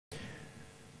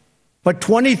But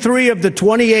 23 of the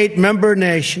 28 member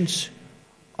nations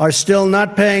are still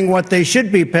not paying what they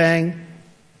should be paying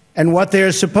and what they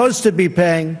are supposed to be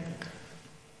paying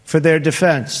for their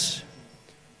defense.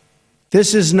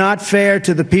 This is not fair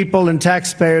to the people and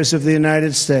taxpayers of the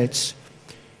United States.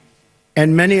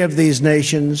 And many of these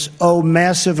nations owe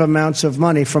massive amounts of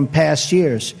money from past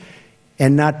years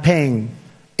and not paying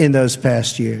in those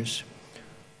past years.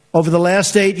 Over the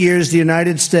last 8 years, the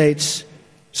United States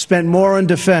spent more on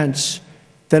defense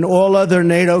than all other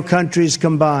NATO countries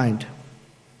combined.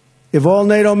 If all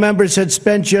NATO members had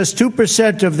spent just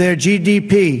 2% of their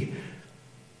GDP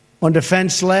on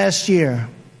defense last year,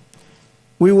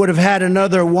 we would have had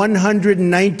another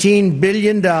 $119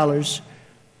 billion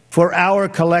for our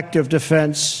collective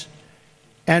defense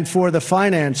and for the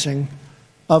financing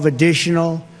of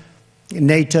additional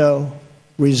NATO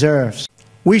reserves.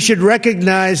 We should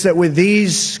recognize that with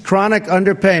these chronic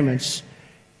underpayments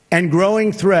and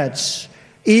growing threats,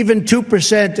 even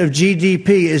 2% of GDP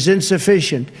is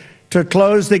insufficient to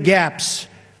close the gaps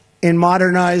in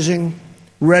modernizing,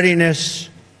 readiness,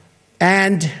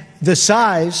 and the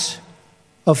size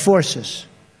of forces.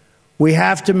 We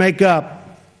have to make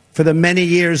up for the many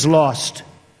years lost.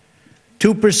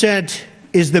 2%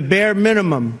 is the bare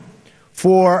minimum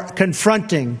for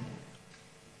confronting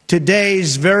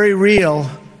today's very real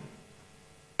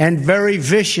and very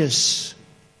vicious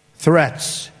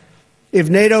threats. If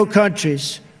NATO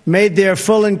countries made their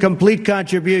full and complete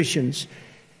contributions,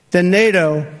 then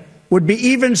NATO would be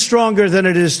even stronger than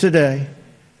it is today,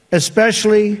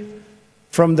 especially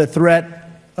from the threat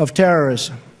of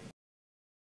terrorism.